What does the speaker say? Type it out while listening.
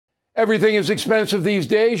Everything is expensive these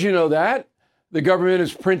days, you know that. The government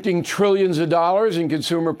is printing trillions of dollars and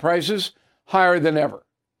consumer prices higher than ever.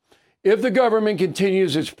 If the government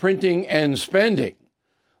continues its printing and spending,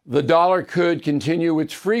 the dollar could continue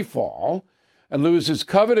its free fall and lose its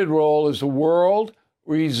coveted role as the world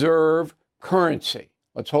reserve currency.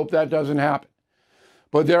 Let's hope that doesn't happen.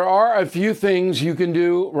 But there are a few things you can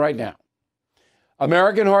do right now.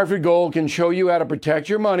 American Hartford Gold can show you how to protect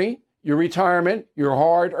your money, your retirement, your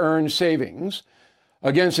hard-earned savings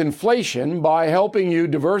against inflation by helping you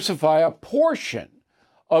diversify a portion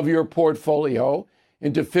of your portfolio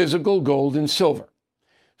into physical gold and silver.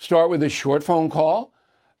 Start with a short phone call,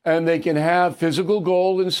 and they can have physical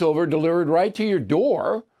gold and silver delivered right to your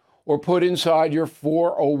door or put inside your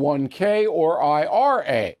 401k or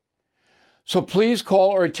IRA. So please call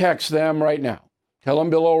or text them right now. Tell them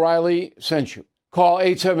Bill O'Reilly sent you. Call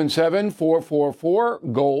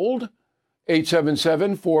 877-444-GOLD,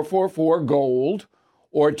 877-444-GOLD,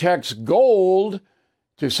 or text GOLD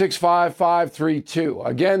to 65532.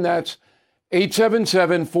 Again, that's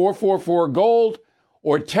 877-444-GOLD,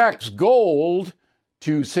 or text GOLD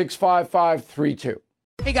to 65532.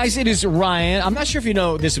 Hey guys, it is Ryan. I'm not sure if you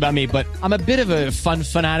know this about me, but I'm a bit of a fun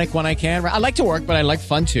fanatic when I can. I like to work, but I like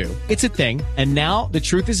fun too. It's a thing. And now the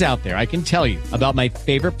truth is out there. I can tell you about my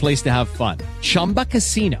favorite place to have fun. Chumba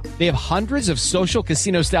Casino. They have hundreds of social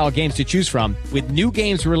casino style games to choose from with new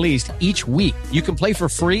games released each week. You can play for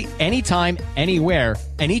free anytime, anywhere.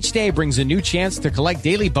 And each day brings a new chance to collect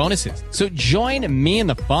daily bonuses. So join me in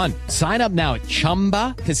the fun. Sign up now at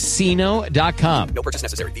ChumbaCasino.com. No purchase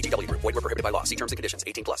necessary. VGW Group. Void where prohibited by law. See terms and conditions.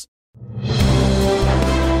 18 plus.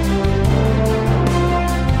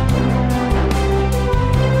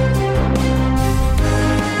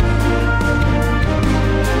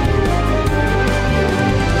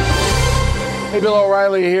 Hey, Bill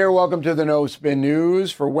O'Reilly here. Welcome to the No Spin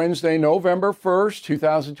News for Wednesday, November 1st,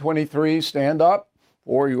 2023. Stand up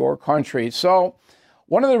for your country. So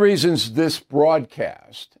one of the reasons this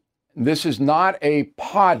broadcast, this is not a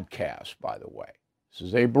podcast, by the way, this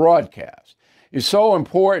is a broadcast, is so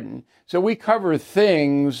important. So we cover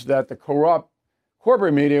things that the corrupt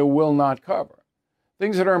corporate media will not cover,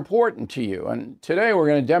 things that are important to you. And today we're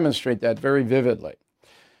going to demonstrate that very vividly.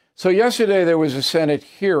 So yesterday there was a Senate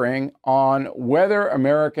hearing on whether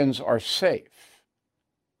Americans are safe.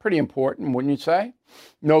 Pretty important, wouldn't you say?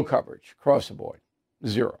 No coverage across the board,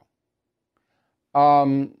 zero.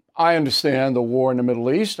 I understand the war in the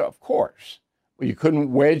Middle East, of course. But you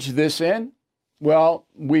couldn't wedge this in? Well,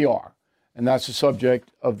 we are. And that's the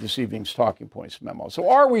subject of this evening's Talking Points memo. So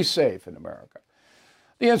are we safe in America?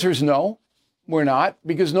 The answer is no, we're not,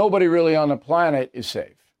 because nobody really on the planet is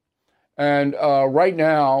safe. And right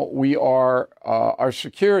now, our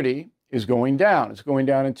security is going down. It's going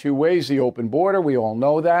down in two ways. The open border, we all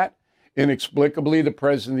know that. Inexplicably, the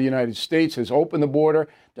President of the United States has opened the border,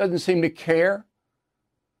 doesn't seem to care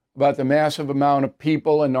about the massive amount of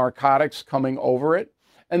people and narcotics coming over it.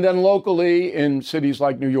 And then locally in cities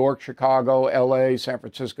like New York, Chicago, LA, San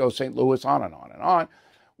Francisco, St. Louis, on and on and on,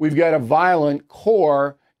 we've got a violent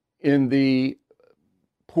core in the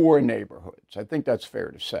poor neighborhoods. I think that's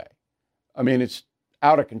fair to say. I mean, it's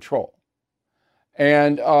out of control.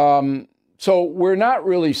 And so we're not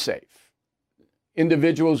really safe.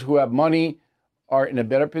 Individuals who have money are in a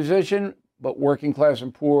better position, but working class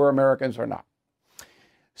and poor Americans are not.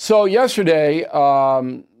 So yesterday,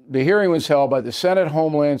 the hearing was held by the Senate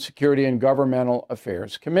Homeland Security and Governmental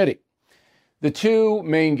Affairs Committee. The two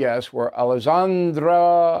main guests were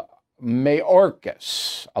Alejandro, I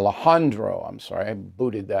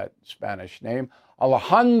booted that Spanish name.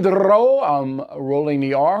 Alejandro, I'm rolling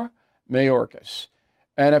the R, Mayorkas,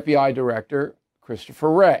 and FBI Director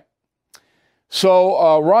Christopher Wray.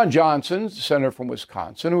 So Ron Johnson, the senator from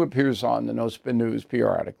Wisconsin, who appears on the No Spin News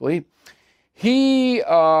periodically, he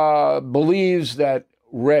believes that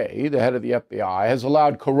Wray, the head of the FBI, has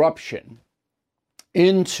allowed corruption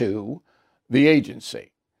into the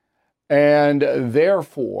agency. And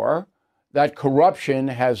therefore, that corruption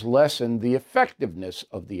has lessened the effectiveness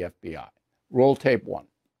of the FBI. Roll tape one.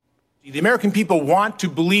 The American people want to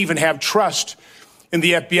believe and have trust in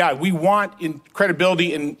the FBI. We want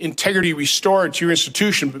credibility and integrity restored to your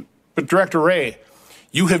institution. But Director Wray,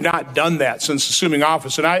 you have not done that since assuming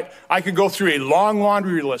office. And I could go through a long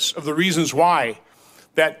laundry list of the reasons why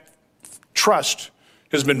that trust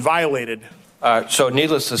has been violated. So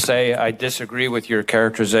needless to say, I disagree with your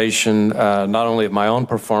characterization, not only of my own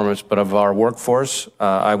performance, but of our workforce.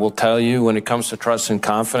 I will tell you, when it comes to trust and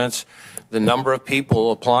confidence, the number of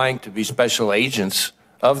people applying to be special agents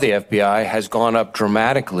of the FBI has gone up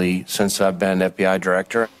dramatically since I've been FBI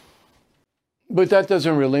director. But that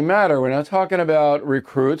doesn't really matter. We're not talking about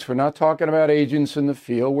recruits. We're not talking about agents in the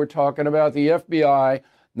field. We're talking about the FBI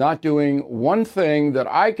not doing one thing that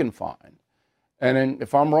I can find. And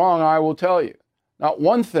if I'm wrong, I will tell you. Not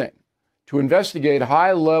one thing to investigate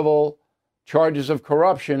high-level charges of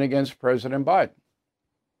corruption against President Biden.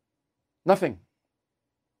 Nothing.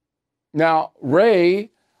 Now,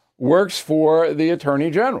 Wray works for the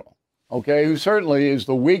Attorney General, okay, who certainly is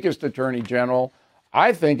the weakest Attorney General,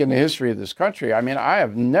 I think, in the history of this country. I mean, I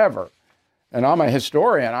have never, and I'm a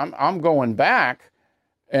historian, I'm going back,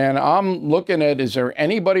 and I'm looking at, is there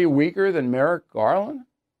anybody weaker than Merrick Garland?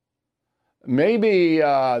 Maybe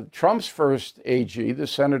Trump's first AG, the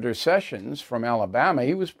Senator Sessions from Alabama,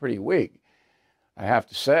 he was pretty weak, I have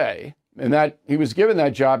to say. And that he was given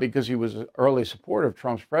that job because he was an early supporter of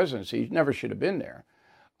Trump's presidency. He never should have been there.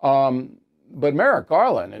 But Merrick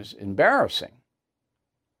Garland is embarrassing.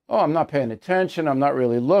 Oh, I'm not paying attention. I'm not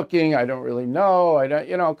really looking. I don't really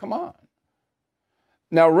know. Come on.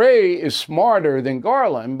 Now, Wray is smarter than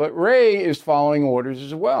Garland, but Wray is following orders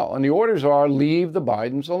as well. And the orders are leave the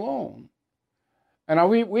Bidens alone. And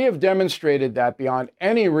we have demonstrated that beyond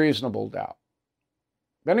any reasonable doubt.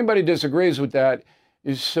 If anybody disagrees with that,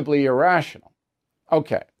 is simply irrational.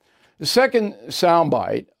 Okay. The second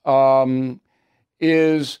soundbite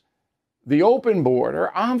is the open border,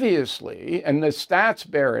 obviously, and the stats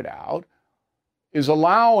bear it out, is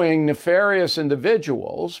allowing nefarious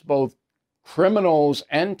individuals, both criminals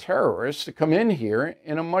and terrorists, to come in here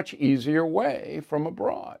in a much easier way from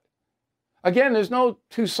abroad. Again, there's no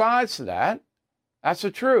two sides to that. That's the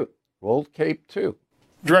truth. Roll Cape 2.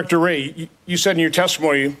 Director Wray, you said in your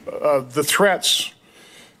testimony the threats,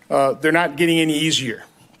 they're not getting any easier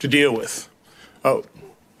to deal with.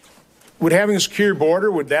 Would having a secure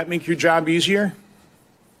border, would that make your job easier?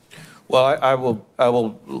 Well, I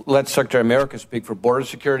will let Secretary America speak for border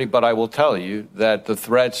security, but I will tell you that the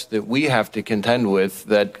threats that we have to contend with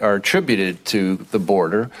that are attributed to the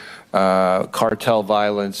border, cartel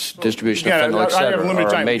violence, distribution of fentanyl, et cetera,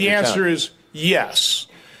 are a major The answer is yes.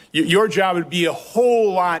 Your job would be a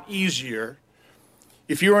whole lot easier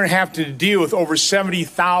if you weren't having to deal with over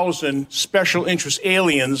 70,000 special interest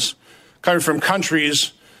aliens coming from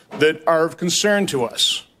countries that are of concern to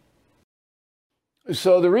us.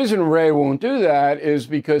 So the reason Wray won't do that is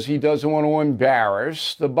because he doesn't want to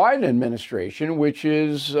embarrass the Biden administration, which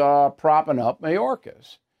is propping up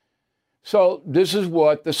Mayorkas. So this is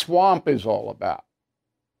what the swamp is all about.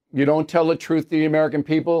 You don't tell the truth to the American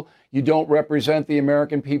people. You don't represent the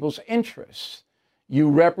American people's interests. You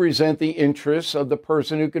represent the interests of the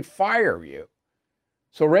person who could fire you.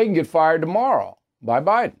 So Wray can get fired tomorrow by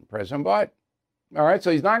Biden, President Biden. All right,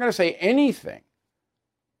 so he's not going to say anything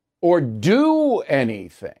or do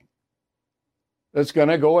anything that's going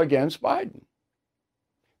to go against Biden.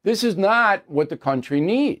 This is not what the country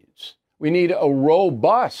needs. We need a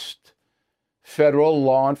robust federal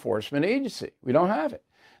law enforcement agency. We don't have it.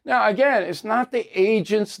 Now, again, it's not the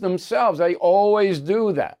agents themselves. They always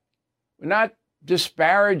do that. We're not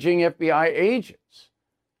disparaging FBI agents.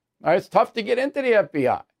 All right, it's tough to get into the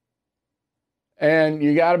FBI. And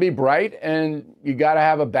you got to be bright, and you got to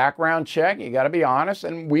have a background check. You got to be honest,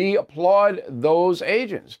 and we applaud those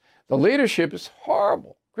agents. The leadership is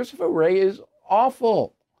horrible. Christopher Wray is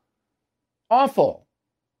awful. Awful.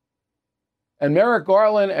 And Merrick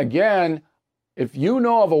Garland, again, if you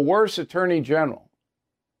know of a worse attorney general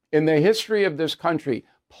in the history of this country,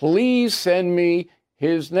 please send me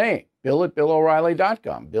his name.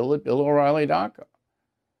 Bill@BillO'Reilly.com. Bill@BillO'Reilly.com.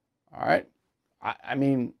 All right? I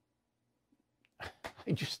mean,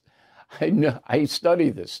 I study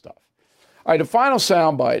this stuff. All right, the final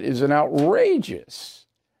soundbite is an outrageous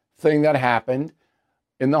thing that happened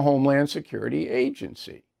in the Homeland Security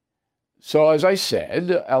Agency. So, as I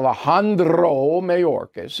said, Alejandro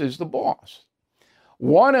Mayorkas is the boss.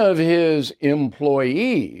 One of his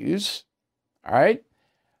employees, all right,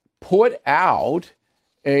 put out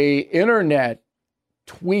a internet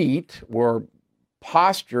tweet or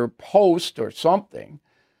post or something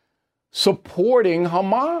supporting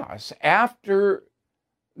Hamas after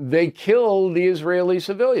they killed the Israeli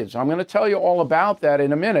civilians. I'm going to tell you all about that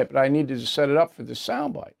in a minute, but I need to just set it up for this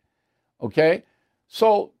soundbite. Okay?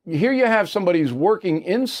 So here you have somebody who's working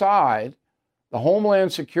inside the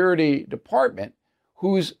Homeland Security Department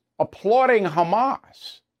who's applauding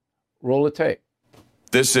Hamas. Roll the tape.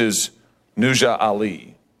 This is Nuja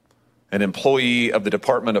Ali, an employee of the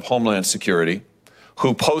Department of Homeland Security,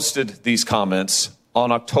 who posted these comments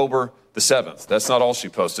on October the 7th. That's not all she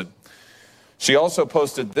posted. She also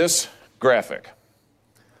posted this graphic.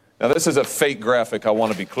 Now, this is a fake graphic, I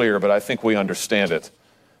want to be clear, but I think we understand it.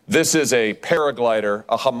 This is a paraglider,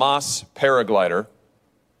 a Hamas paraglider,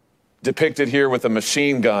 depicted here with a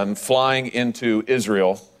machine gun flying into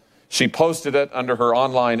Israel. She posted it under her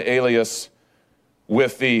online alias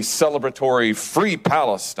with the celebratory Free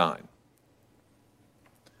Palestine.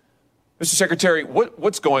 Mr. Secretary,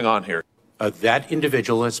 what's going on here? That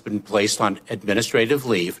individual has been placed on administrative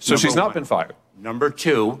leave. So she's not been fired? Number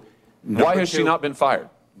two. Why has she not been fired?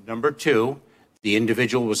 Number two, the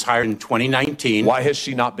individual was hired in 2019. Why has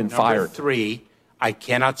she not been fired? Number three, I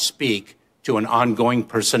cannot speak to an ongoing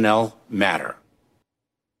personnel matter.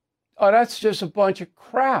 Oh, that's just a bunch of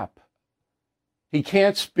crap. He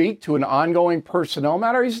can't speak to an ongoing personnel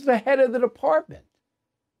matter. He's the head of the department.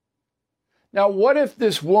 Now, what if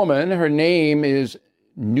this woman, her name is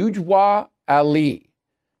Nujwa Ali.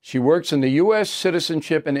 She works in the U.S.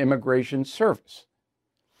 Citizenship and Immigration Service.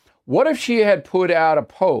 What if she had put out a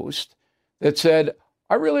post that said,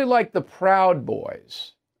 I really like the Proud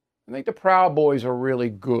Boys. I think the Proud Boys are really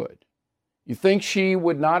good. You think she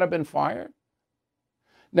would not have been fired?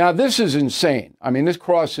 Now, this is insane. I mean, this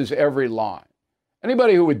crosses every line.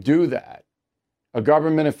 Anybody who would do that, a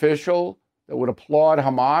government official that would applaud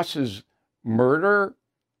Hamas's murder,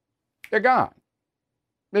 they're gone.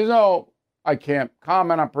 There's no, I can't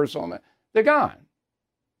comment on personal matter. They're gone.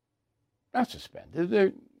 Not suspended.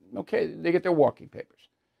 They're okay. They get their walking papers.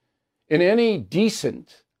 In any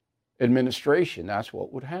decent administration, that's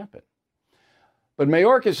what would happen. But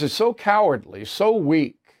Mayorkas is so cowardly, so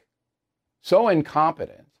weak, so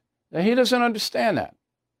incompetent that he doesn't understand that.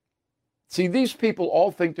 See, these people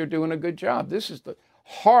all think they're doing a good job. This is the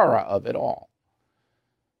horror of it all.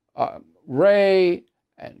 Ray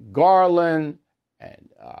and Garland and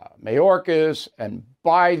Mayorkas and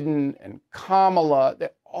Biden and Kamala, they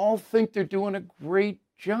all think they're doing a great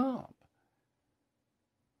job.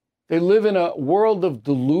 They live in a world of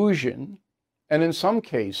delusion and, in some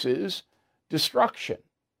cases, destruction.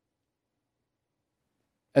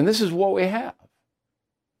 And this is what we have.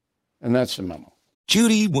 And that's the memo.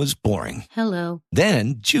 Judy was boring. Hello.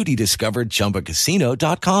 Then Judy discovered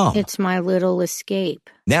ChumbaCasino.com. It's my little escape.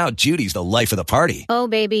 Now Judy's the life of the party. Oh,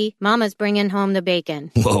 baby, mama's bringing home the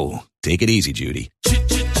bacon. Whoa, take it easy, Judy.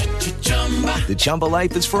 The Chumba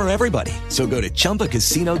life is for everybody. So go to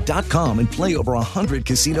ChumbaCasino.com and play over 100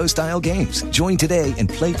 casino-style games. Join today and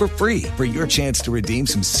play for free for your chance to redeem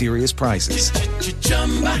some serious prizes.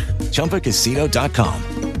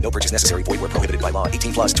 ChumbaCasino.com. No purchase necessary. Void where prohibited by law.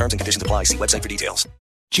 18 plus terms and conditions apply. See website for details.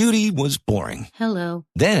 Judy was boring. Hello.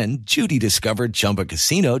 Then Judy discovered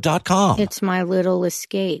ChumbaCasino.com. It's my little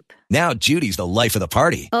escape. Now Judy's the life of the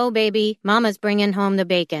party. Oh, baby, mama's bringing home the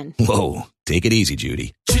bacon. Whoa, take it easy,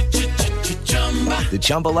 Judy. The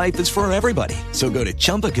Chumba life is for everybody. So go to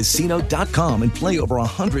ChumbaCasino.com and play over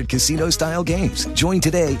 100 casino-style games. Join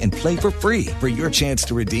today and play for free for your chance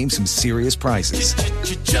to redeem some serious prizes.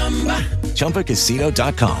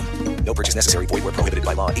 ChumbaCasino.com. No purchase necessary. Void where prohibited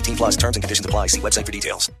by law. 18 plus terms and conditions apply. See website for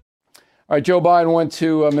details. All right, Joe Biden went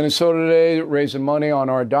to Minnesota today, raising money on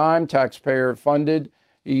our dime, taxpayer funded.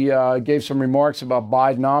 He gave some remarks about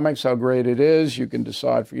Bidenomics, how great it is. You can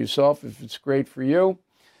decide for yourself if it's great for you.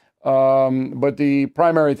 But the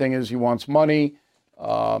primary thing is he wants money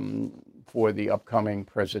for the upcoming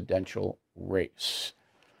presidential race.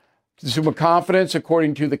 Consumer confidence,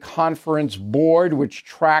 according to the Conference Board, which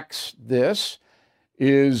tracks this,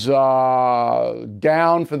 is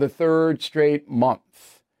down for the third straight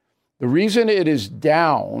month. The reason it is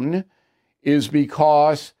down is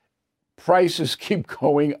because prices keep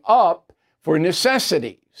going up for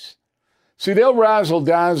necessities. See, they'll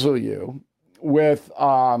razzle-dazzle you with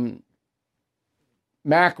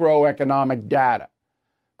macroeconomic data.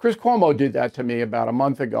 Chris Cuomo did that to me about a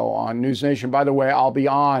month ago on News Nation. By the way, I'll be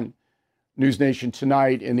on News Nation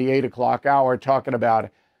tonight in the 8 o'clock hour talking about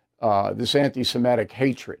this anti-Semitic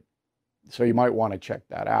hatred. So you might want to check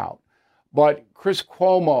that out. But Chris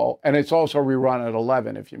Cuomo, and it's also rerun at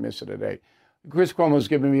 11 if you miss it at 8. Chris Cuomo's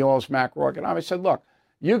giving me all this macroeconomics. I said, look,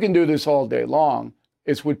 you can do this all day long.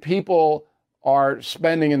 It's what people are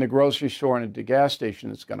spending in the grocery store and at the gas station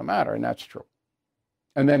that's going to matter, and that's true.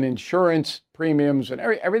 And then insurance, premiums, and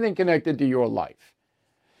everything connected to your life.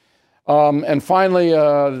 And finally,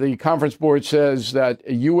 the Conference Board says that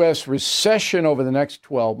a U.S. recession over the next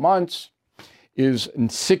 12 months is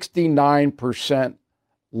 69%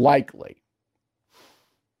 likely.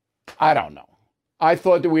 I don't know. I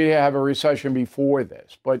thought that we'd have a recession before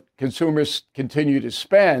this, but consumers continue to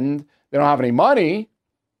spend. They don't have any money.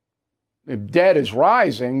 The debt is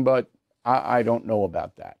rising, but I don't know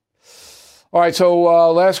about that. All right,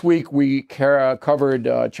 so last week we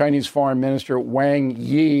covered Chinese Foreign Minister Wang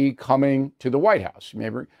Yi coming to the White House. You may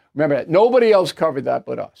remember that. Nobody else covered that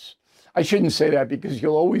but us. I shouldn't say that because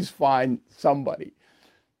you'll always find somebody.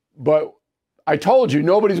 But I told you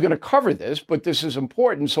nobody's going to cover this, but this is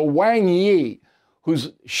important. So Wang Yi,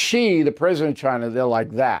 who's Xi, the president of China, they're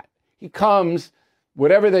like that. He comes,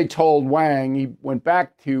 whatever they told Wang, he went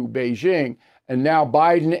back to Beijing. And now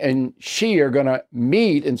Biden and Xi are going to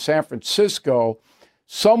meet in San Francisco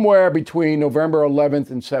somewhere between November 11th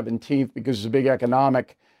and 17th because there's a big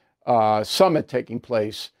economic summit taking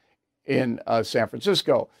place in San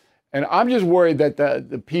Francisco. And I'm just worried that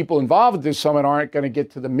the people involved with this summit aren't going to get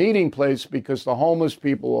to the meeting place because the homeless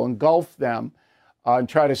people will engulf them and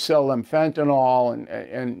try to sell them fentanyl.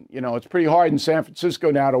 And you know, it's pretty hard in San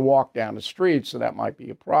Francisco now to walk down the street, so that might be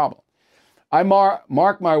a problem. I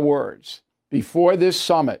mark my words. Before this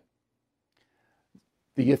summit,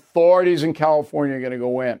 the authorities in California are going to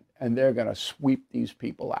go in and they're going to sweep these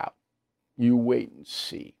people out. You wait and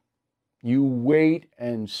see. You wait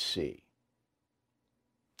and see.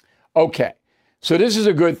 Okay, so this is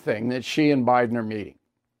a good thing that Xi and Biden are meeting.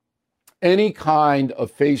 Any kind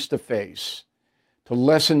of face-to-face to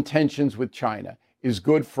lessen tensions with China is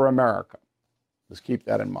good for America. Let's keep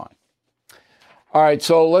that in mind. All right,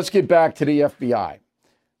 so let's get back to the FBI.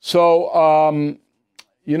 So,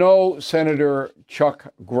 you know, Senator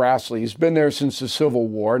Chuck Grassley, he's been there since the Civil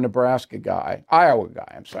War, Iowa guy.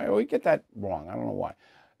 I'm sorry, we get that wrong. I don't know why.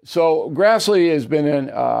 So Grassley has been in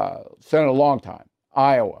Senate a long time,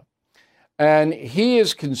 Iowa. And he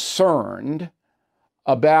is concerned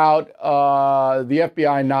about the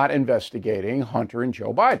FBI not investigating Hunter and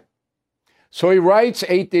Joe Biden. So he writes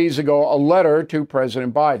 8 days ago a letter to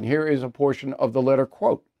President Biden. Here is a portion of the letter,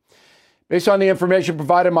 quote, "Based on the information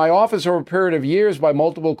provided in my office over a period of years by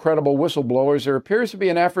multiple credible whistleblowers, there appears to be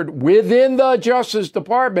an effort within the Justice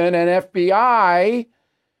Department and FBI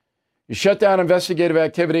to shut down investigative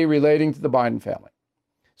activity relating to the Biden family.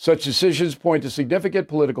 Such decisions point to significant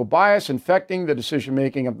political bias infecting the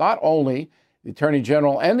decision-making of not only the Attorney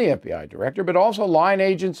General and the FBI Director, but also line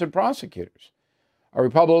agents and prosecutors. A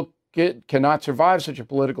republic cannot survive such a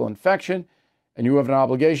political infection, and you have an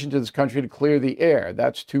obligation to this country to clear the air."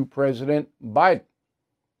 That's to President Biden.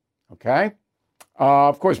 Okay?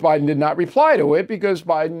 Of course, Biden did not reply to it because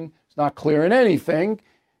Biden is not clearing anything,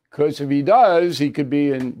 because if he does, he could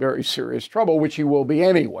be in very serious trouble, which he will be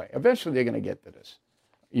anyway. Eventually, they're going to get to this.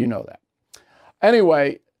 You know that.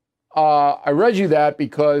 Anyway, I read you that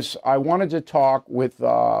because I wanted to talk with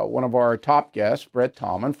one of our top guests, Brett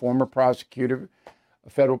Tolman, former prosecutor, a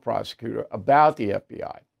federal prosecutor, about the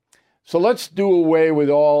FBI. So let's do away with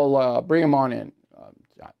all, bring him on in,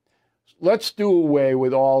 John. Let's do away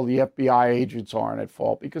with all the FBI agents aren't at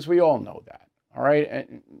fault, because we all know that, all right?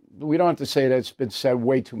 And we don't have to say that. It's been said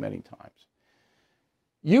way too many times.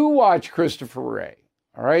 You watch Christopher Wray,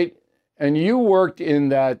 all right? And you worked in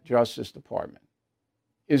that Justice Department.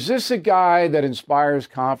 Is this a guy that inspires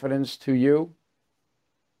confidence to you?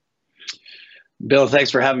 Bill, thanks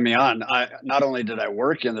for having me on. Not only did I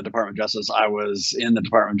work in the Department of Justice, I was in the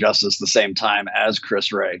Department of Justice the same time as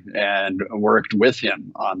Chris Wray and worked with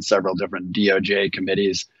him on several different DOJ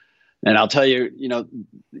committees. And I'll tell you, you know,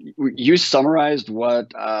 you summarized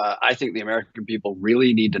what I think the American people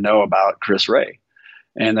really need to know about Chris Wray.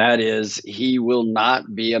 And that is, he will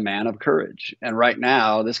not be a man of courage. And right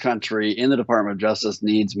now, this country in the Department of Justice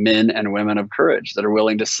needs men and women of courage that are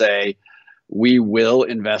willing to say, we will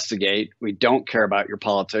investigate. We don't care about your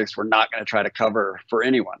politics. We're not going to try to cover for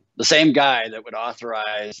anyone. The same guy that would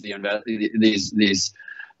authorize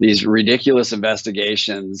these ridiculous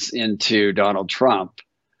investigations into Donald Trump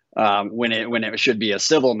when it should be a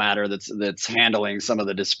civil matter that's handling some of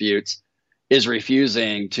the disputes, is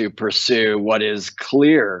refusing to pursue what is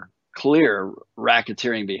clear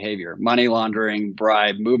racketeering behavior, money laundering,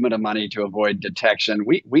 bribe, movement of money to avoid detection.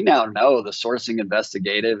 We now know the sourcing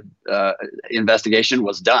investigation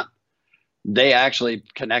was done. They actually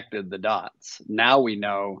connected the dots. Now we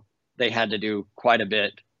know they had to do quite a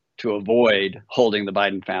bit to avoid holding the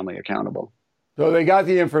Biden family accountable. So they got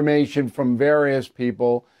the information from various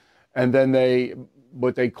people, and then they,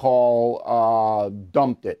 what they call,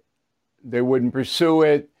 dumped it. They wouldn't pursue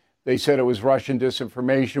it. They said it was Russian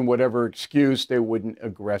disinformation, whatever excuse, they wouldn't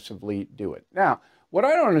aggressively do it. Now, what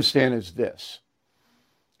I don't understand is this.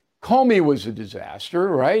 Comey was a disaster,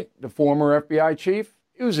 right? The former FBI chief.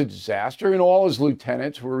 He was a disaster, and all his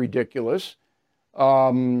lieutenants were ridiculous.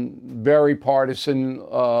 Very partisan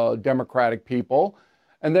Democratic people.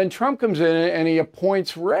 And then Trump comes in and he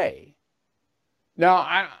appoints Wray.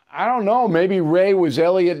 Now, I don't know. Maybe Ray was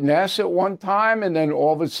Elliot Ness at one time, and then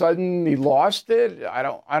all of a sudden he lost it. I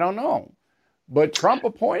don't know. But Trump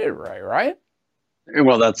appointed Ray, right?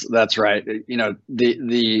 Well, that's right. You know,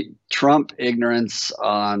 the Trump ignorance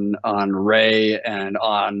on Ray and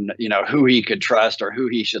on, you know, who he could trust or who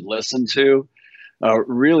he should listen to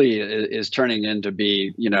really is turning into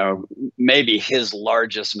be, you know, maybe his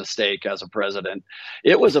largest mistake as a president.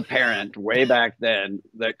 It was apparent way back then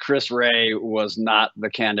that Chris Wray was not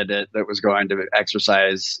the candidate that was going to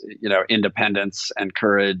exercise, you know, independence and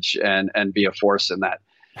courage and be a force in that.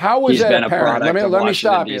 How was He's that been apparent? Let me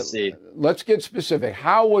stop DC. you. Let's get specific.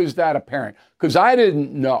 How was that apparent? Because I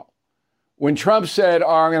didn't know. When Trump said, "Oh,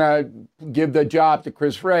 I'm going to give the job to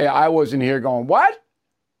Chris Wray," I wasn't here going, "What?"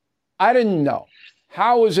 I didn't know.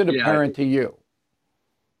 How was it apparent to you?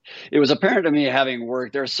 It was apparent to me, having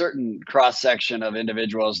worked. There are a certain cross section of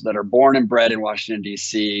individuals that are born and bred in Washington,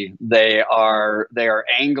 D.C. They are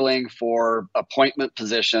angling for appointment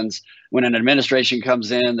positions. When an administration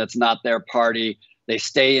comes in that's not their party, they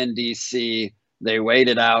stay in D.C., they wait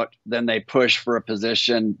it out, then they push for a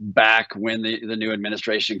position back when the new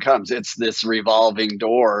administration comes. It's this revolving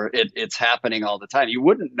door. It's happening all the time. You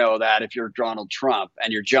wouldn't know that if you're Donald Trump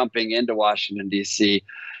and you're jumping into Washington, D.C.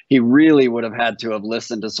 He really would have had to have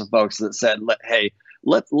listened to some folks that said, hey,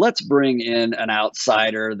 let's bring in an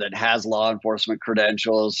outsider that has law enforcement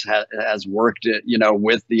credentials, has worked, you know,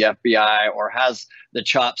 with the FBI, or has the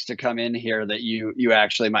chops to come in here that you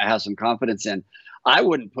actually might have some confidence in. I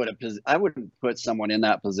wouldn't put someone in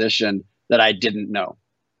that position that I didn't know.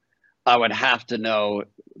 I would have to know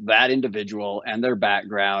that individual and their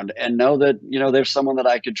background and know that, you know, there's someone that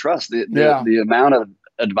I could trust. The amount of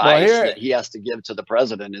advice that he has to give to the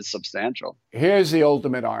president is substantial. Here's the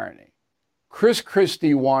ultimate irony. Chris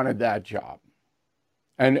Christie wanted that job.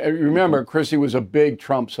 And remember, Christie was a big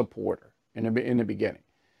Trump supporter in the beginning.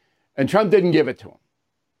 And Trump didn't give it to him.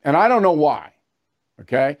 And I don't know why.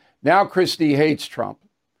 Okay? Now Christie hates Trump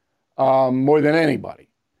more than anybody.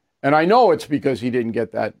 And I know it's because he didn't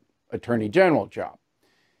get that attorney general job.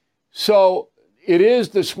 So it is,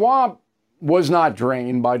 the swamp was not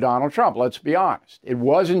drained by Donald Trump. Let's be honest. It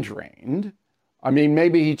wasn't drained. I mean,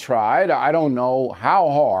 maybe he tried. I don't know how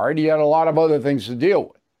hard. He had a lot of other things to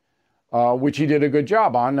deal with, which he did a good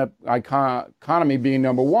job on, the economy being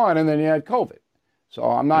number one, and then he had COVID. So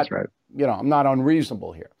I'm not, you know, I'm not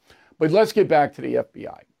unreasonable here. But let's get back to the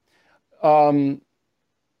FBI.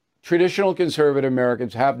 Traditional conservative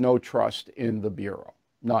Americans have no trust in the Bureau.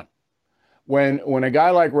 None. When a guy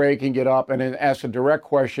like Ray can get up and ask a direct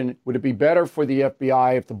question, would it be better for the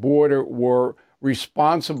FBI if the border were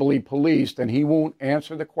responsibly policed, and he won't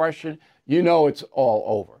answer the question, you know it's all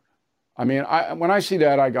over. I mean, when I see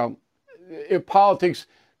that, I go, if politics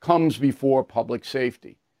comes before public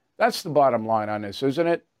safety. That's the bottom line on this, isn't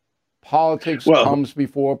it? Politics comes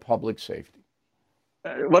before public safety.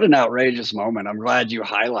 What an outrageous moment. I'm glad you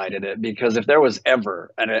highlighted it, because if there was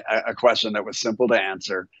ever a question that was simple to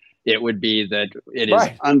answer, it would be that it is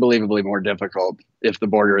unbelievably more difficult if the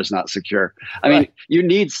border is not secure. I mean, you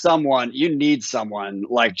need someone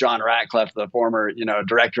like John Ratcliffe, the former, you know,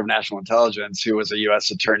 director of national intelligence, who was a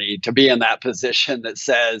U.S. attorney, to be in that position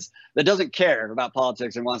that doesn't care about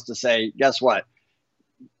politics and wants to say, guess what?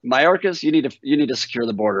 Mayorkas, you need to secure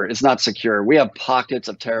the border. It's not secure. We have pockets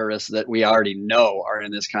of terrorists that we already know are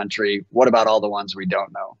in this country. What about all the ones we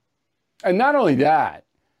don't know? And not only that,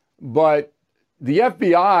 but the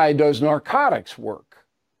FBI does narcotics work.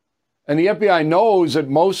 And the FBI knows that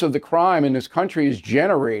most of the crime in this country is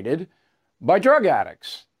generated by drug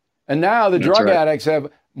addicts. And now the drug addicts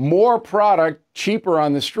have more product cheaper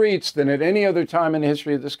on the streets than at any other time in the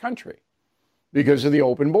history of this country because of the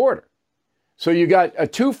open border. So you got a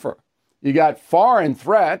twofer. You got foreign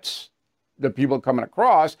threats that people are coming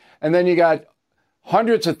across, and then you got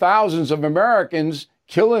hundreds of thousands of Americans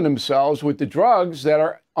killing themselves with the drugs that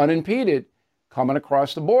are unimpeded coming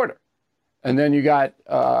across the border. And then you got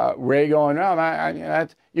Ray going,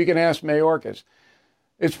 you can ask Mayorkas.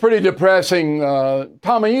 It's pretty depressing.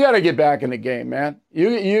 Tolman, you got to get back in the game, man.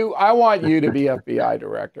 I want you to be FBI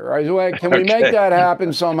director. Right? Can we make that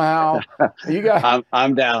happen somehow?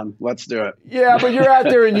 I'm down. Let's do it. Yeah, but you're out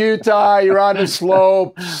there in Utah. You're on the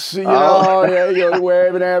slopes. You know, you're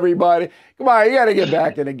waving at everybody. Come on, you got to get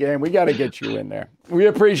back in the game. We got to get you in there. We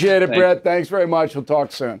appreciate it, Brett. Thanks very much. We'll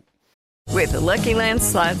talk soon. With the Lucky Land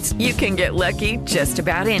Slots, you can get lucky just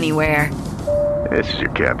about anywhere. This is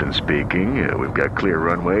your captain speaking. We've got clear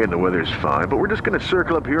runway and the weather's fine, but we're just going to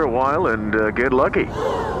circle up here a while and get lucky.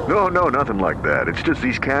 No, nothing like that. It's just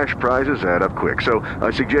these cash prizes add up quick. So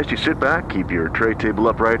I suggest you sit back, keep your tray table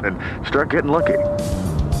upright, and start getting lucky.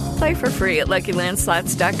 Play for free at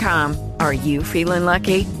LuckyLandSlots.com. Are you feeling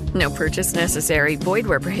lucky? No purchase necessary. Void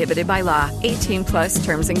where prohibited by law. 18 plus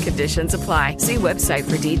terms and conditions apply. See website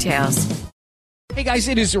for details. Hey guys,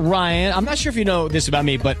 it is Ryan. I'm not sure if you know this about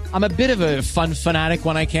me, but I'm a bit of a fun fanatic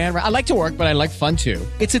when I can. I like to work, but I like fun too.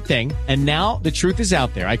 It's a thing. And now the truth is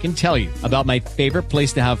out there. I can tell you about my favorite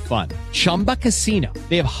place to have fun. Chumba Casino.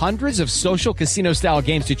 They have hundreds of social casino style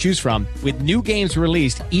games to choose from with new games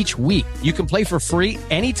released each week. You can play for free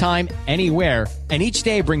anytime, anywhere. And each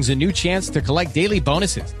day brings a new chance to collect daily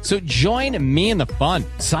bonuses. So join me in the fun.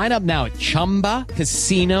 Sign up now at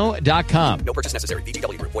ChumbaCasino.com. No purchase necessary.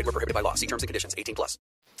 VGW Group. Void where prohibited by law. See terms and conditions. 18 plus.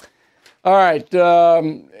 All right.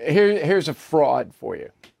 Here's a fraud for you.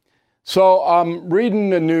 So I'm reading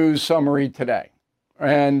the news summary today,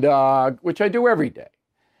 and which I do every day.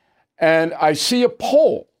 And I see a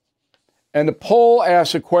poll. And the poll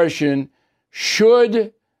asks a question,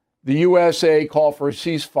 should the USA call for a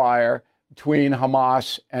ceasefire between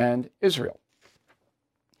Hamas and Israel?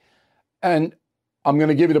 And I'm going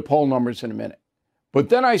to give you the poll numbers in a minute. But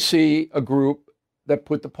then I see a group that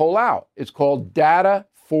put the poll out. It's called Data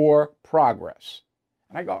for Progress.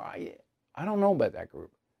 And I go, I don't know about that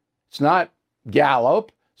group. It's not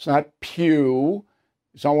Gallup. It's not Pew.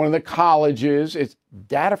 It's not one of the colleges. It's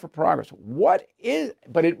Data for Progress. What is,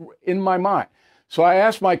 but it in my mind. So I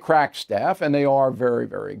asked my crack staff, and they are very,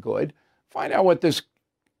 very good, find out what this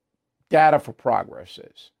Data for Progress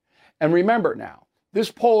is. And remember now,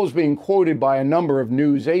 this poll is being quoted by a number of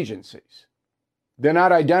news agencies. They're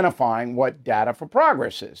not identifying what Data for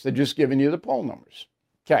Progress is. They're just giving you the poll numbers.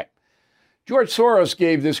 Okay. George Soros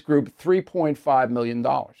gave this group $3.5 million,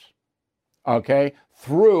 okay,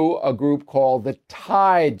 through a group called the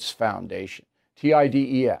Tides Foundation,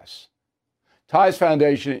 Tides. Tides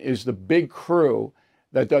Foundation is the big crew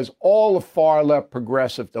that does all the far left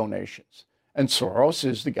progressive donations. And Soros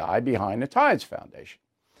is the guy behind the Tides Foundation,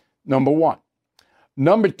 number one.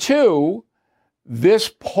 Number two,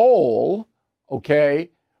 this poll, okay,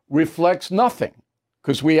 reflects nothing.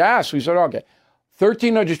 Because we asked, we said, okay,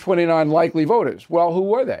 1,329 likely voters. Well, who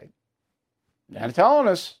were they? They're not telling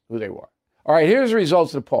us who they were. All right, here's the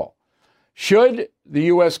results of the poll. Should the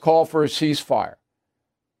U.S. call for a ceasefire?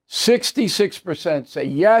 66% say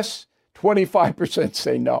yes, 25%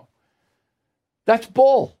 say no. That's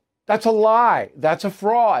bull. That's a lie. That's a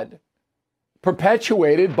fraud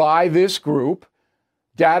perpetuated by this group,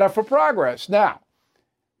 Data for Progress. Now,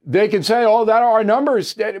 they can say, oh, that are our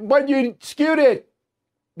numbers, but you skewed it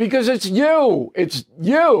because it's you. It's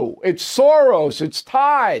you. It's Soros. It's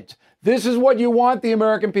Tides. This is what you want the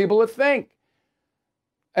American people to think.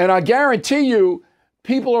 And I guarantee you,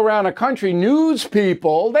 people around the country, news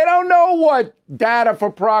people, they don't know what Data for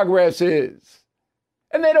Progress is.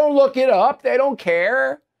 And they don't look it up. They don't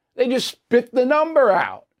care. They just spit the number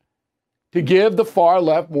out to give the far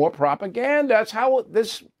left more propaganda. That's how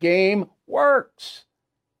this game works.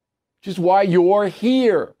 Which is why you're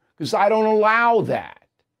here, because I don't allow that.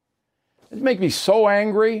 It makes me so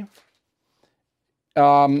angry.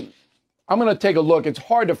 I'm going to take a look. It's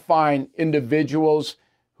hard to find individuals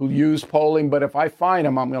who use polling, but if I find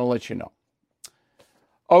them, I'm going to let you know.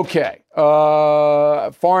 Okay.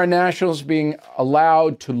 Foreign nationals being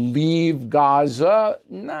allowed to leave Gaza.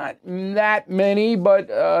 Not that many,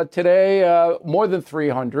 but today, more than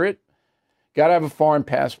 300. Got to have a foreign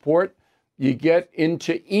passport. You get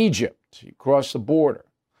into Egypt. You cross the border.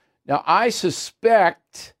 Now, I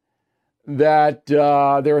suspect that there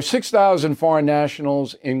are 6,000 foreign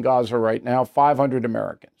nationals in Gaza right now, 500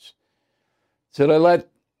 Americans. So they let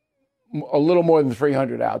a little more than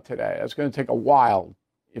 300 out today. That's going to take a while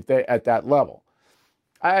if they at that level.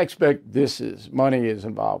 I expect money is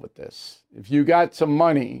involved with this. If you got some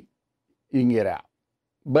money, you can get out.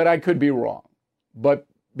 But I could be wrong. But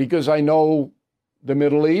because I know the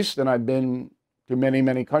Middle East and I've been to many,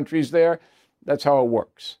 many countries there, that's how it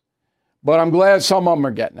works. But I'm glad some of them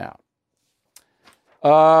are getting out.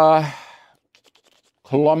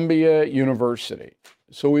 Columbia University.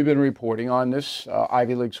 So we've been reporting on this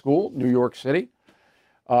Ivy League school, New York City.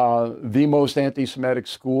 The most anti-Semitic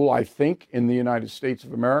school, I think, in the United States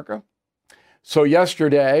of America. So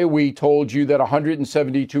yesterday, we told you that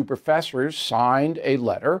 172 professors signed a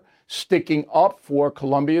letter sticking up for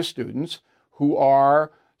Columbia students who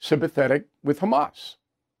are sympathetic with Hamas.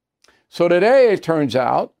 So today, it turns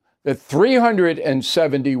out that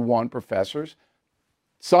 371 professors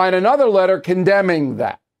signed another letter condemning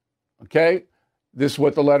that. Okay? This is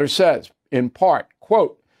what the letter says, in part,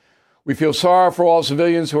 quote, "We feel sorry for all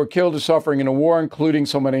civilians who are killed or suffering in a war, including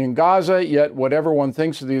so many in Gaza, yet whatever one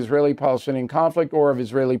thinks of the Israeli-Palestinian conflict or of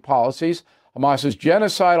Israeli policies, Hamas's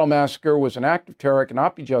genocidal massacre was an act of terror,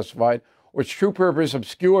 cannot be justified, or its true purpose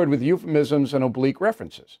obscured with euphemisms and oblique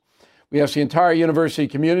references. We ask the entire university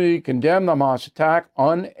community to condemn the Hamas attack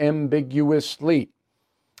unambiguously.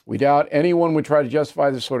 We doubt anyone would try to justify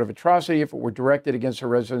this sort of atrocity if it were directed against the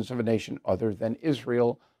residents of a nation other than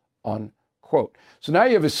Israel, unquote. So now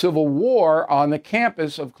you have a civil war on the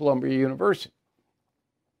campus of Columbia University.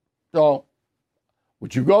 So,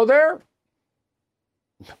 would you go there?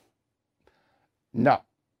 No.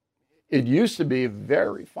 It used to be a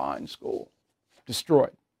very fine school.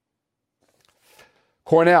 Destroyed.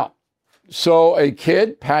 Cornell. So a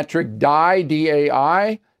kid, Patrick Dye,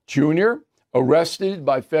 D-A-I, Jr., arrested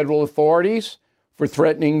by federal authorities for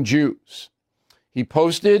threatening Jews. He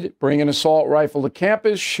posted, bring an assault rifle to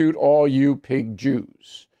campus, shoot all you pig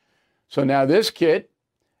Jews. So now this kid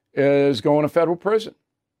is going to federal prison.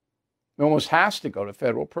 He almost has to go to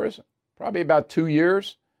federal prison. Probably about 2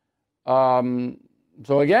 years. So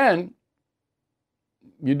again,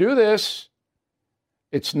 you do this.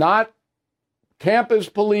 It's not campus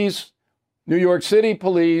police, New York City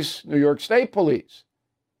police, New York State police.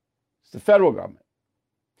 It's the federal government.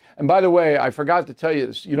 And by the way, I forgot to tell you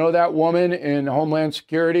this. You know that woman in Homeland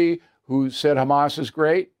Security who said Hamas is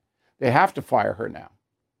great? They have to fire her now.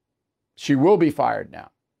 She will be fired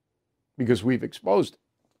now because we've exposed it.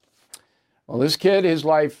 Well, this kid, his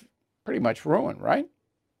life pretty much ruined, right?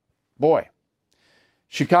 Boy.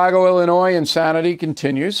 Chicago, Illinois, insanity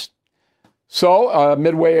continues. So,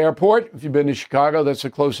 Midway Airport, if you've been to Chicago, that's a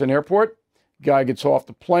close-in airport. Guy gets off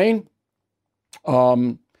the plane.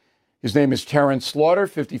 His name is Terrence Slaughter,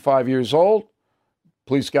 55 years old.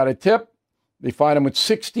 Police got a tip. They find him with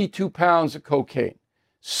 62 pounds of cocaine.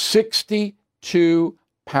 62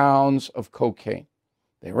 pounds of cocaine.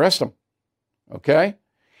 They arrest him. Okay?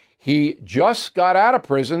 He just got out of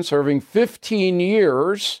prison, serving 15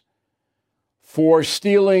 years for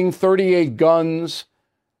stealing 38 guns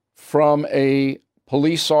from a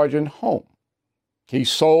police sergeant home. He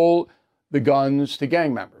sold the guns to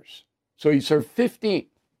gang members. So he served 15,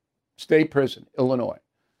 state prison, Illinois.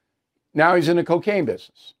 Now he's in the cocaine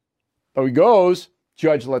business. So he goes,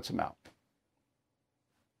 judge lets him out.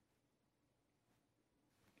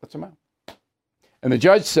 Lets him out. And the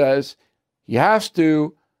judge says he has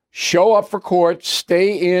to show up for court,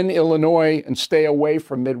 stay in Illinois, and stay away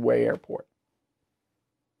from Midway Airport.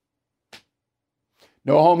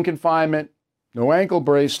 No home confinement, no ankle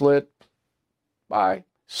bracelet. Bye.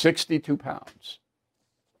 62 pounds.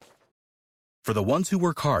 For the ones who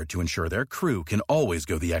work hard to ensure their crew can always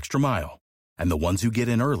go the extra mile, and the ones who get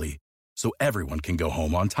in early so everyone can go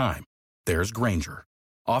home on time, there's Grainger,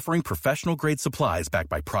 offering professional-grade supplies backed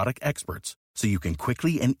by product experts so you can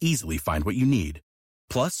quickly and easily find what you need.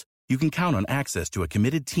 Plus, you can count on access to a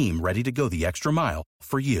committed team ready to go the extra mile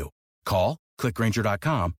for you. Call, click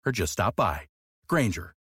Grainger.com, or just stop by.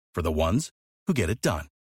 Grainger, for the ones who get it done.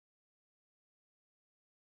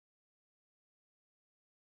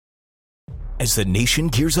 As the nation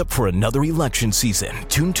gears up for another election season,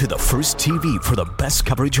 tune to the First TV for the best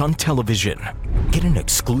coverage on television. Get an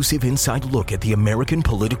exclusive inside look at the American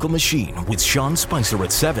political machine with Sean Spicer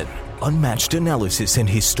at 7. Unmatched analysis and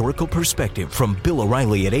historical perspective from Bill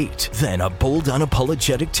O'Reilly at 8. Then a bold,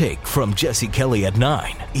 unapologetic take from Jesse Kelly at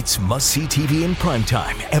 9. It's must-see TV in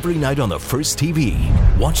primetime every night on the First TV.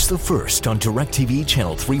 Watch The First on DirecTV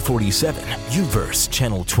Channel 347, UVerse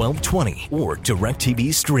Channel 1220, or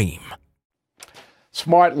DirecTV Stream.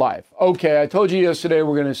 Smart life. Okay, I told you yesterday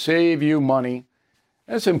we're going to save you money.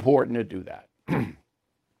 It's important to do that.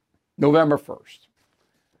 November 1st.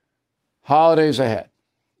 Holidays ahead.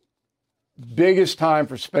 Biggest time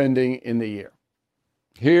for spending in the year.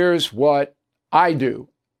 Here's what I do,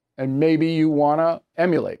 and maybe you want to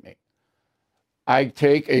emulate me. I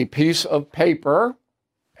take a piece of paper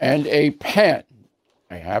and a pen.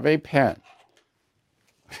 I have a pen.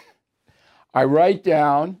 I write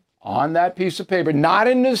down on that piece of paper, not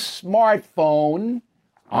in the smartphone,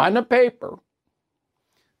 on the paper,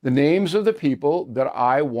 the names of the people that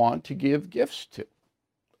I want to give gifts to.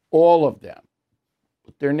 All of them.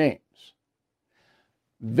 Put their names.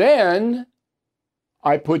 Then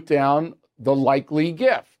I put down the likely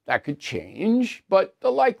gift. That could change, but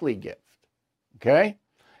the likely gift. Okay?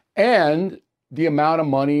 And the amount of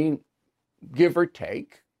money, give or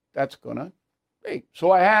take, that's going to be.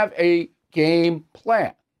 So I have a game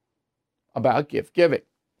plan about gift giving.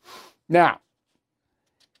 Now,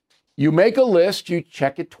 you make a list, you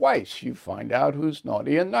check it twice. You find out who's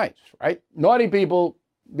naughty and nice, right? Naughty people,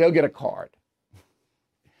 they'll get a card.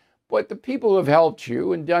 But the people who have helped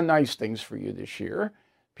you and done nice things for you this year,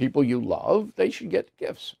 people you love, they should get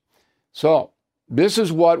gifts. So this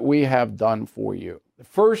is what we have done for you. The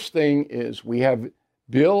first thing is we have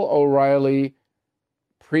Bill O'Reilly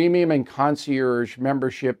Premium and Concierge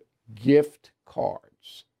Membership gift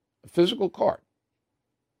cards, a physical card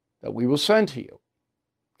that we will send to you.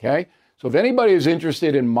 Okay? So if anybody is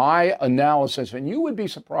interested in my analysis, and you would be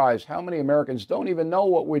surprised how many Americans don't even know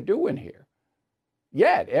what we're doing here.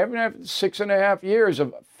 Yet, even after 6.5 years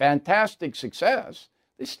of fantastic success,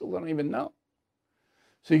 they still don't even know.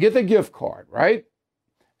 So you get the gift card, right?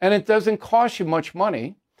 And it doesn't cost you much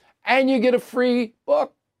money. And you get a free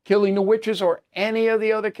book, Killing the Witches or any of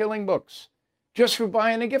the other killing books, just for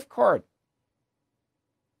buying a gift card.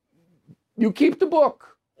 You keep the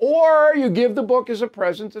book, or you give the book as a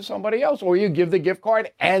present to somebody else, or you give the gift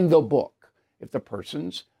card and the book if the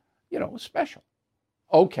person's, special.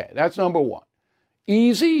 Okay, that's number one.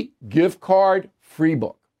 Easy, gift card, free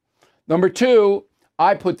book. Number two,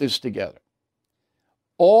 I put this together.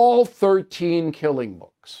 All 13 killing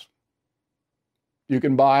books you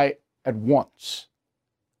can buy at once.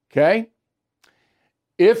 Okay?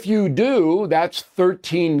 If you do, that's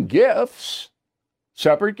 13 gifts,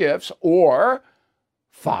 separate gifts, or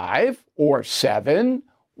 5 or 7,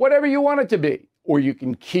 whatever you want it to be. Or you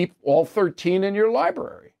can keep all 13 in your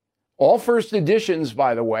library. All first editions,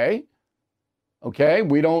 by the way. Okay?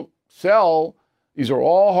 We don't sell, these are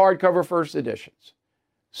all hardcover first editions.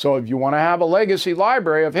 So if you want to have a legacy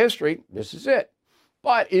library of history, this is it.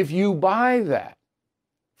 But if you buy that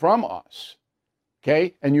from us,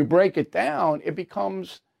 okay, and you break it down, it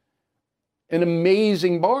becomes an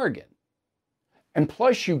amazing bargain. And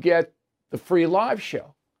plus you get the free live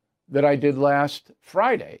show that I did last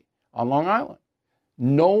Friday on Long Island.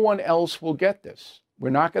 No one else will get this. We're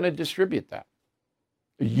not going to distribute that.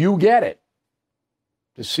 You get it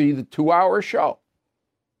to see the 2-hour show,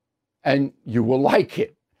 and you will like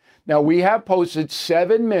it. Now, we have posted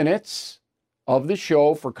 7 minutes of the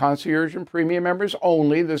show for concierge and premium members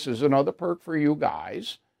only. This is another perk for you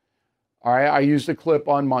guys. All right, I used a clip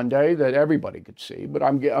on Monday that everybody could see, but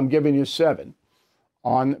I'm giving you 7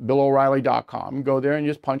 on BillO'Reilly.com. Go there and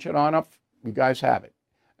just punch it on up. You guys have it.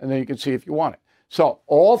 And then you can see if you want it. So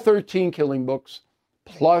all 13 killing books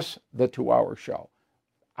plus the 2-hour show.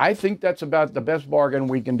 I think that's about the best bargain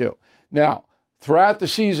we can do. Now, throughout the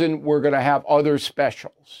season, we're going to have other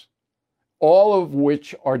specials, all of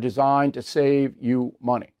which are designed to save you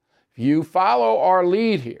money. If you follow our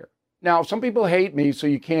lead here, now some people hate me, so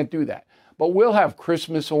you can't do that, but we'll have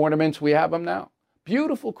Christmas ornaments. We have them now.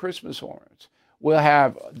 Beautiful Christmas ornaments. We'll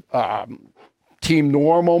have Team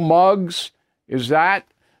Normal mugs. Is that?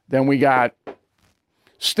 Then we got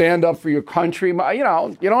Stand Up for Your Country. You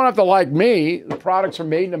don't have to like me. The products are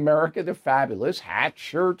made in America. They're fabulous. Hats,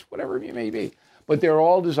 shirts, whatever it may be. But they're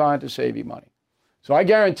all designed to save you money. So I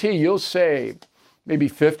guarantee you'll save maybe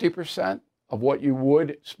 50% of what you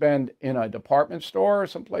would spend in a department store or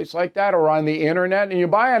someplace like that, or on the internet. And you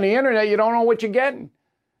buy on the internet, you don't know what you're getting.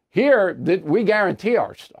 Here, we guarantee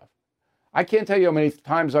our stuff. I can't tell you how many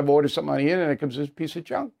times I've ordered something on the internet, it comes this piece of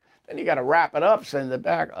junk. Then you got to wrap it up, send it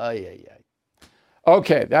back. Oh, yeah.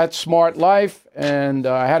 Okay, that's Smart Life, and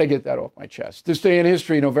I had to get that off my chest. This day in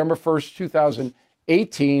history, November 1st,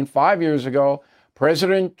 2018, 5 years ago,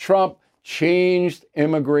 President Trump changed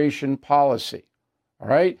immigration policy. All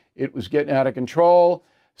right? It was getting out of control.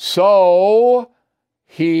 So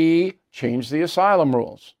he changed the asylum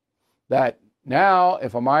rules. That now,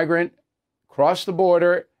 if a migrant crossed the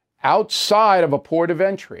border outside of a port of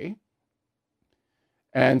entry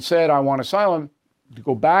and said, I want asylum, to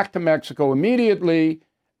go back to Mexico immediately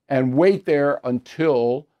and wait there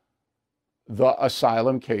until the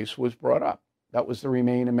asylum case was brought up. That was the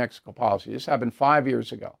Remain in Mexico policy. This happened 5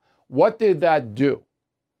 years ago. What did that do?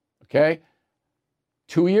 Okay.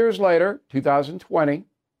 2 years later, 2020,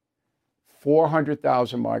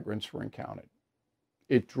 400,000 migrants were encountered.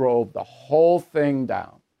 It drove the whole thing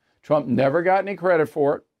down. Trump never got any credit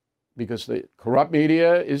for it because the corrupt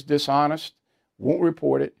media is dishonest, won't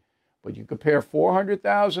report it. But you compare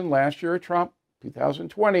 400,000 last year at Trump,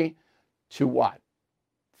 2020, to what?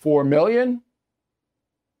 4 million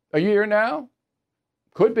a year now?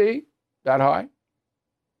 Could be that high.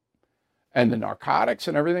 And the narcotics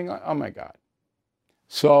and everything, oh my God.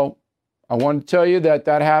 So I want to tell you that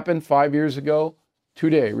happened 5 years ago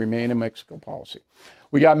today, Remain in Mexico policy.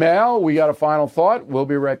 We got mail. We got a final thought. We'll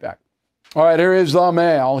be right back. All right, here is the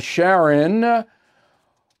mail. Sharon,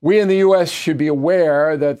 we in the U.S. should be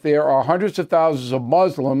aware that there are hundreds of thousands of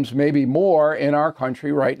Muslims, maybe more, in our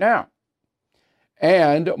country right now,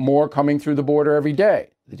 and more coming through the border every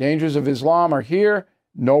day. The dangers of Islam are here.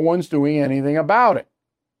 No one's doing anything about it.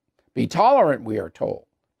 Be tolerant, we are told.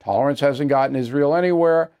 Tolerance hasn't gotten Israel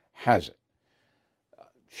anywhere, has it?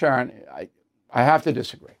 Sharon, I have to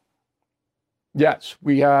disagree. Yes,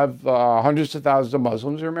 we have hundreds of thousands of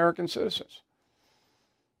Muslims who are American citizens.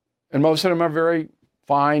 And most of them are very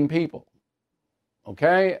fine people.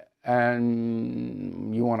 Okay?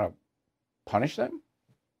 And you want to punish them?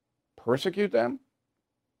 Persecute them?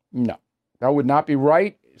 No. That would not be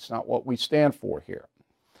right. It's not what we stand for here.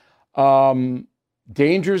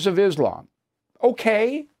 Dangers of Islam.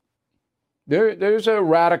 Okay. There's a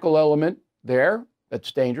radical element there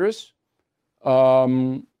that's dangerous.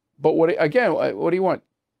 But what do you want?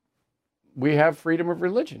 We have freedom of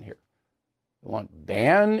religion here. You want to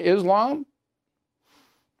ban Islam?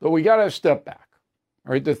 But we got to step back.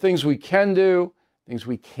 All right, the things we can do, things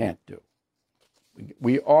we can't do.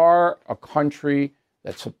 We are a country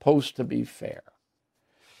that's supposed to be fair.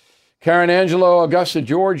 Karen Angelo, Augusta,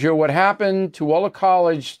 Georgia, what happened to all the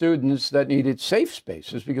college students that needed safe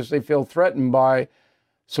spaces because they feel threatened by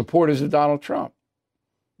supporters of Donald Trump?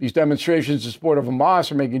 These demonstrations in support of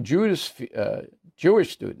Hamas are making Jewish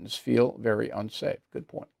students feel very unsafe. Good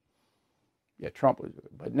point. Yeah, Trump was good,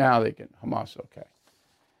 but now they can, Hamas, okay.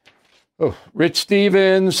 Oh, Rich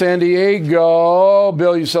Stevens, San Diego.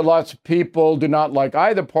 Bill, you said lots of people do not like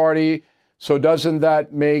either party, so doesn't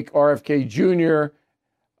that make RFK Jr.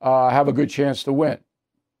 Have a good chance to win?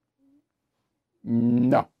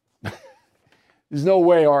 No. There's no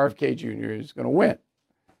way RFK Jr. is going to win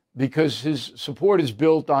because his support is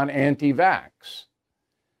built on anti-vax.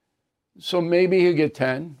 So maybe he'll get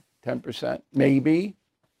 10%, maybe,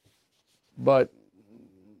 but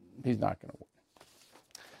he's not going to win.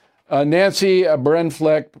 Nancy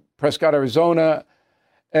Brenfleck, Prescott, Arizona.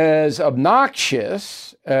 As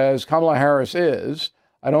obnoxious as Kamala Harris is,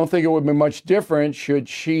 I don't think it would be much different should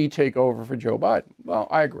she take over for Joe Biden. Well,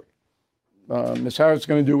 I agree. Ms. Harris is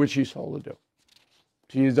going to do what she's told to do.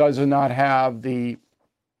 She does not have the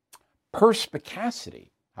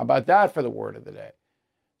perspicacity, how about that for the word of the day,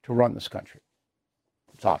 to run this country.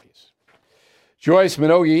 It's obvious. Joyce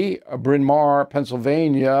Minogue, Bryn Mawr,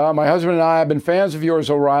 Pennsylvania. My husband and I have been fans of yours,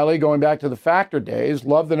 O'Reilly, going back to the Factor days.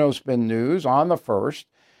 Love the No Spin News on the first,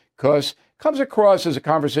 because it comes across as a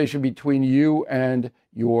conversation between you and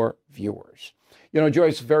your viewers. You know,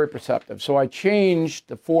 Joyce is very perceptive. So I changed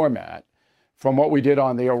the format from what we did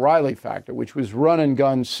on the O'Reilly Factor, which was run and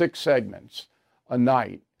gun 6 segments a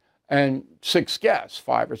night and 6 guests,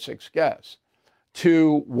 5 or 6 guests,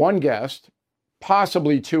 to 1 guest,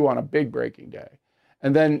 possibly 2 on a big breaking day,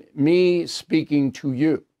 and then me speaking to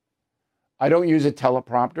you. I don't use a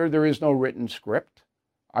teleprompter. There is no written script.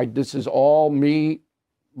 This is all me,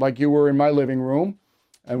 like you were in my living room,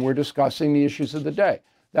 and we're discussing the issues of the day.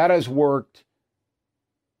 That has worked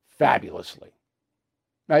fabulously.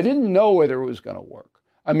 I didn't know whether it was going to work.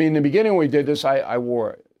 I mean, in the beginning when we did this, I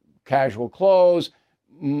wore casual clothes.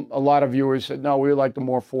 A lot of viewers said, no, we like the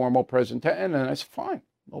more formal presentation, and I said, fine,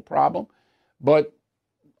 no problem. But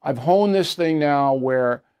I've honed this thing now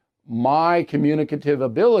where my communicative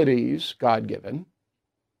abilities, God-given,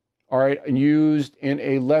 are used in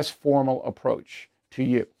a less formal approach to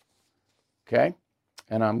you. Okay?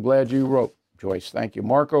 And I'm glad you wrote, Joyce. Thank you.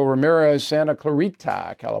 Marco Ramirez, Santa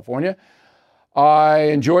Clarita, California. I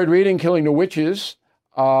enjoyed reading Killing the Witches.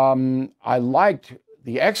 I liked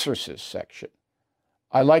the Exorcist section.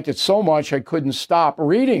 I liked it so much I couldn't stop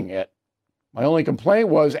reading it. My only complaint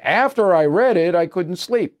was after I read it, I couldn't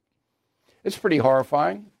sleep. It's pretty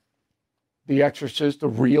horrifying. The Exorcist, the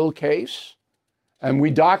real case. And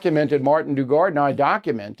we documented, Martin Dugard and I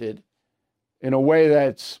documented in a way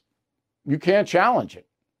that's, you can't challenge it.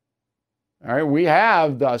 All right, we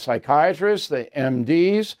have the psychiatrists, the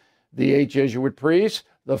MDs, the 8 Jesuit priests,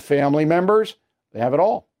 the family members. They have it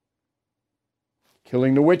all.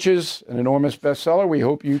 Killing the Witches, an enormous bestseller. We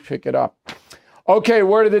hope you pick it up. Okay,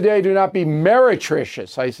 word of the day, do not be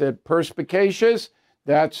meretricious. I said perspicacious.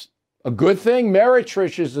 That's a good thing.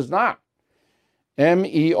 Meretricious is not.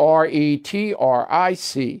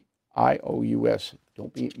 Meretricious.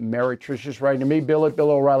 Don't be meretricious. Write to me,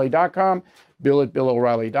 Bill@BillO'Reilly.com,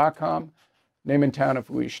 Bill@BillO'Reilly.com. Name and town if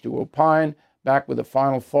you wish to opine. Back with a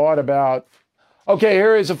final thought about, okay,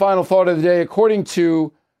 here is the final thought of the day. According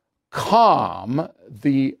to Calm,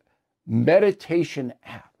 the meditation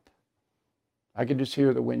app, I can just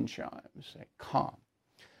hear the wind chimes say calm.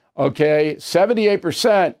 Okay,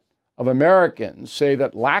 78% of Americans say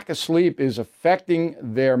that lack of sleep is affecting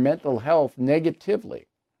their mental health negatively.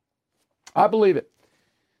 I believe it.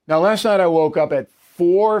 Now, last night I woke up at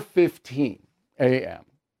 4:15 a.m.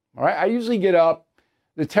 All right, I usually get up.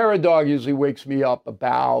 The Terra dog usually wakes me up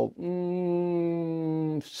about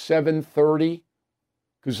 7:30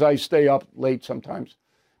 because I stay up late sometimes.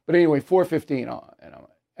 But anyway, 4:15 on,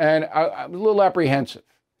 and I'm a little apprehensive.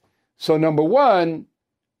 So number one,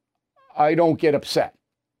 I don't get upset.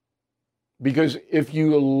 Because if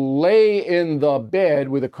you lay in the bed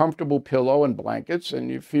with a comfortable pillow and blankets and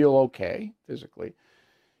you feel okay physically,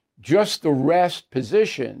 just the rest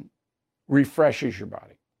position refreshes your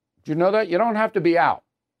body. Do you know that? You don't have to be out.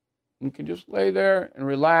 You can just lay there and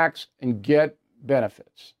relax and get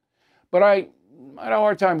benefits. But I had a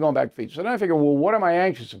hard time going back to feet. So then I figured, well, what am I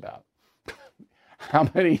anxious about?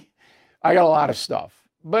 I got a lot of stuff.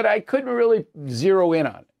 But I couldn't really zero in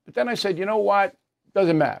on it. But then I said, you know what?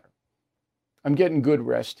 Doesn't matter. I'm getting good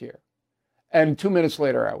rest here. And 2 minutes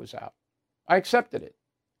later, I was out. I accepted it.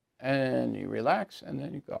 And you relax, and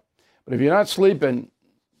then you go. But if you're not sleeping,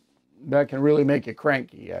 that can really make you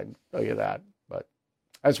cranky, I can tell you that. But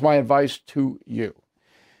that's my advice to you.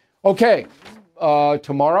 Okay,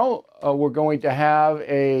 tomorrow we're going to have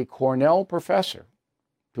a Cornell professor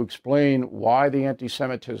to explain why the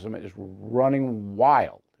anti-Semitism is running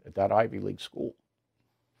wild at that Ivy League school.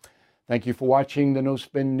 Thank you for watching the No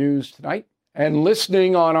Spin News tonight and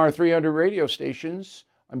listening on our 300 radio stations.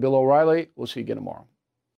 I'm Bill O'Reilly. We'll see you again tomorrow.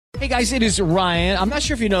 Hey guys, it is Ryan. I'm not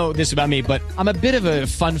sure if you know this about me, but I'm a bit of a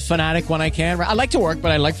fun fanatic when I can. I like to work,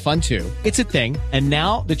 but I like fun too. It's a thing. And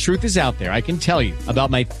now the truth is out there. I can tell you about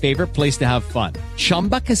my favorite place to have fun.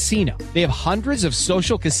 Chumba Casino. They have hundreds of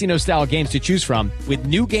social casino style games to choose from with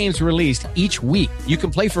new games released each week. You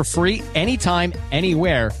can play for free anytime,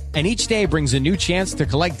 anywhere. And each day brings a new chance to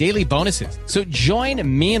collect daily bonuses. So join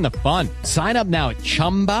me in the fun. Sign up now at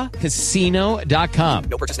ChumbaCasino.com.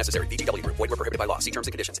 No purchase necessary. VGW Group. Void where prohibited by law. See terms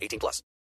and conditions. 18+.